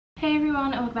Hey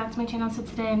everyone, and welcome back to my channel. So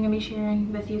today I'm going to be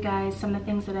sharing with you guys some of the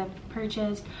things that I've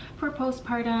purchased for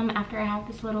postpartum after I have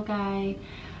this little guy.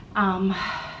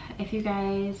 If you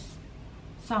guys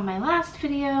saw my last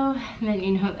video, then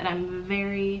you know that I'm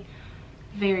very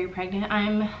pregnant.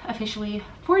 I'm officially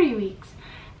 40 weeks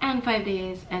and 5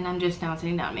 days, and I'm just now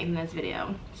sitting down making this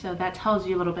video. So that tells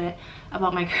you a little bit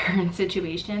about my current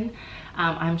situation.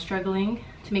 I'm struggling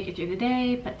to make it through the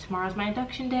day, but tomorrow's my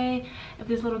induction day if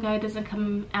this little guy doesn't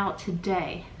come out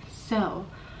today. So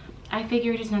I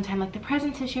figured it's no time like the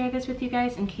present to share this with you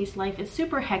guys in case life is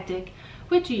super hectic,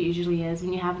 which it usually is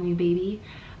when you have a new baby,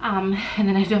 and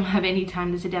then I don't have any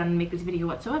time to sit down and make this video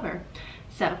whatsoever.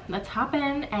 So let's hop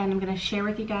in, and I'm going to share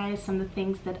with you guys some of the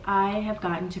things that I have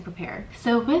gotten to prepare.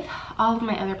 So with all of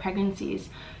my other pregnancies,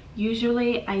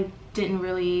 usually I didn't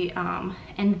really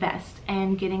invest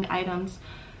in getting items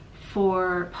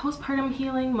for postpartum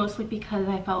healing, mostly because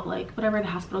I felt like whatever the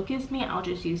hospital gives me, I'll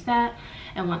just use that,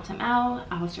 and once I'm out,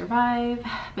 I'll survive.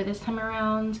 But this time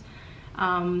around,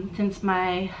 since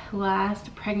my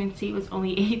last pregnancy was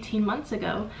only 18 months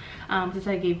ago, since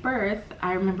I gave birth,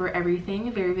 I remember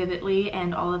everything very vividly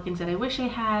and all the things that I wish I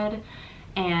had,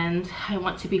 and I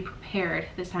want to be prepared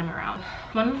this time around.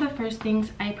 One of the first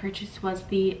things I purchased was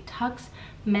the Tux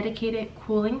medicated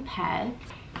cooling pads.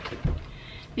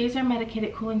 These are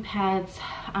medicated cooling pads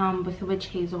with witch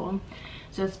hazel.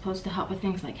 So it's supposed to help with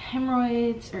things like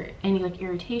hemorrhoids or any like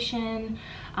irritation.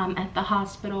 At the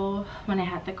hospital when I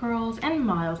had the girls, and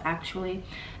Miles actually,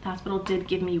 the hospital did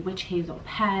give me witch hazel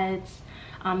pads.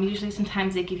 Usually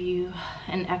sometimes they give you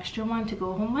an extra one to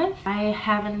go home with. I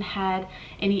haven't had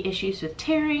any issues with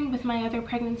tearing with my other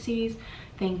pregnancies.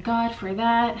 Thank God for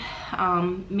that.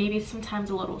 Maybe sometimes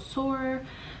a little sore,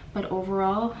 but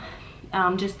overall,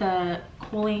 just the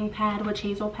cooling pad, witch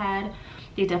hazel pad,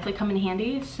 they definitely come in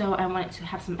handy. So I wanted to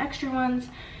have some extra ones,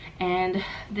 and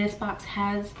this box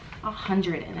has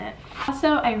 100 in it.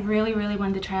 Also, I really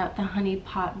wanted to try out the Honey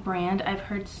Pot brand. I've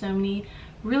heard so many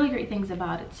really great things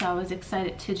about it, so I was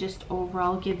excited to just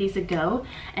overall give these a go.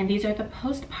 And these are the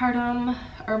postpartum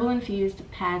herbal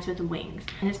infused pads with wings,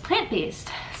 and it's plant-based,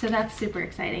 so that's super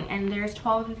exciting. And there's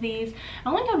 12 of these. I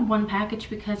only got one package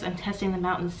because I'm testing them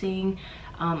out and seeing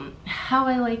how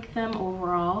I like them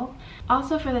overall.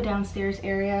 Also, for the downstairs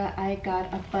area, I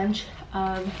got a bunch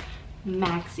of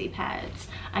maxi pads.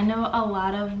 I know a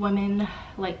lot of women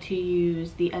like to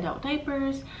use the adult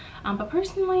diapers, but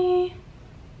personally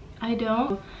I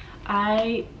don't.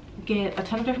 I get a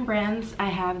ton of different brands. I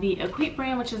have the Equate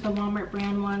brand, which is the Walmart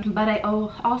brand one, but I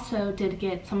also did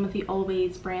get some of the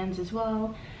Always brands as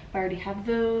well. I already have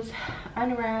those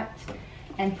unwrapped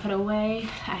and put away.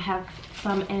 I have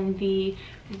some in the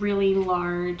really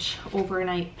large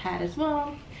overnight pad as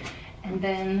well, and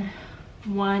then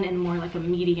one in more like a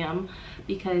medium,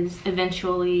 because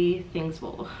eventually things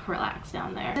will relax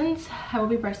down there. Since I will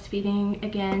be breastfeeding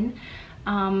again,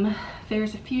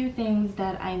 there's a few things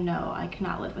that I know I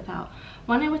cannot live without.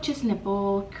 One of which is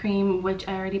nipple cream, which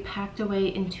I already packed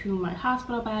away into my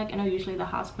hospital bag. I know usually the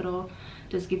hospital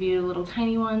does give you little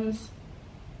tiny ones,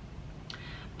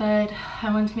 but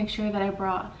I wanted to make sure that I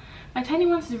brought my tiny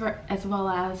ones as well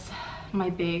as my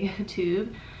big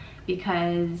tube,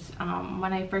 because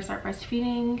when I first start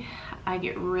breastfeeding, I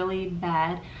get really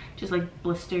bad, just like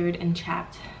blistered and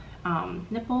chapped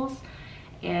nipples.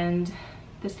 And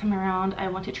this time around, I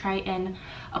want to try and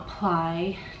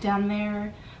apply down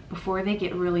there before they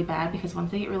get really bad, because once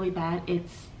they get really bad,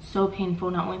 it's so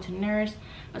painful, not only to nurse,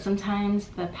 but sometimes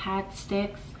the pad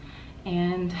sticks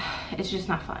and it's just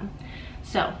not fun.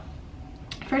 So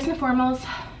first and foremost,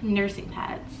 nursing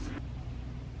pads.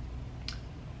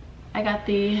 I got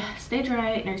the Stay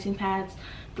Dry nursing pads,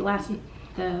 the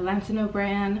Lancino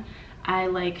brand. I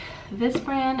like this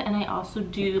brand, and I also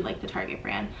do like the Target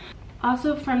brand.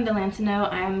 Also from the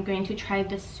Lancino, I'm going to try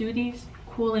the Soothies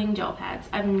cooling gel pads.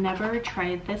 I've never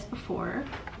tried this before.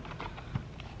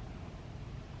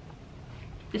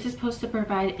 This is supposed to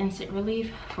provide instant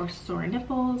relief for sore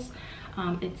nipples.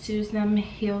 It soothes them,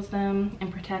 heals them,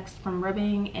 and protects from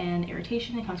rubbing and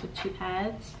irritation. It comes with 2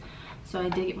 pads. So I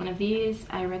did get one of these.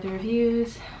 I read the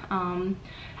reviews.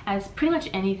 As pretty much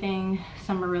anything,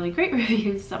 some are really great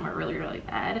reviews, some are really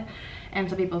bad, and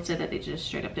some people said that they just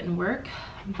straight up didn't work.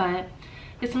 But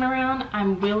this time around,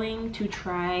 I'm willing to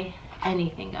try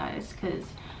anything, guys, because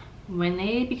when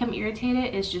they become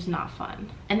irritated, it's just not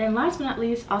fun. And then last but not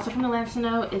least, also from the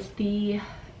Lancino, is the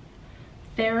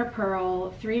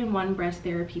TheraPearl 3-in-1 breast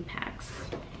therapy packs.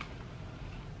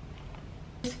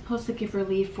 It's supposed to give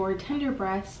relief for tender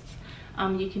breasts.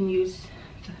 You can use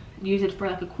it for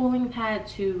like a cooling pad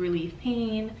to relieve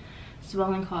pain,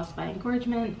 swelling caused by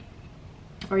engorgement.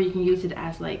 or you can use it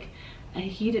as like a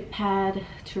heated pad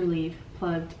to relieve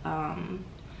plugged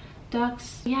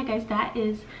ducts. Yeah guys, that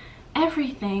is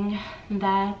everything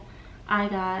that I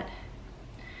got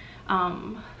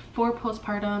for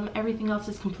postpartum. Everything else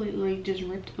is completely just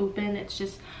ripped open. It's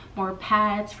just more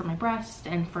pads for my breast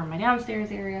and for my downstairs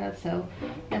area, so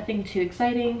nothing too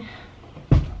exciting.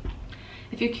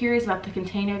 If you're curious about the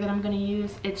container that I'm going to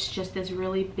use, it's just this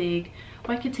really big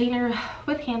white container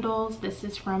with handles. This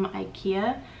is from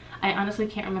IKEA. I honestly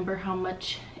can't remember how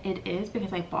much it is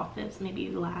because I bought this maybe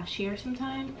last year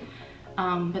sometime.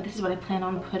 But this is what I plan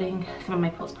on putting some of my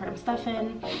postpartum stuff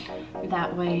in.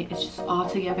 That way it's just all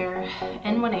together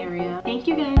in one area. Thank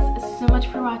you guys so much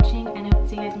for watching, and I hope to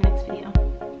see you guys in my next video.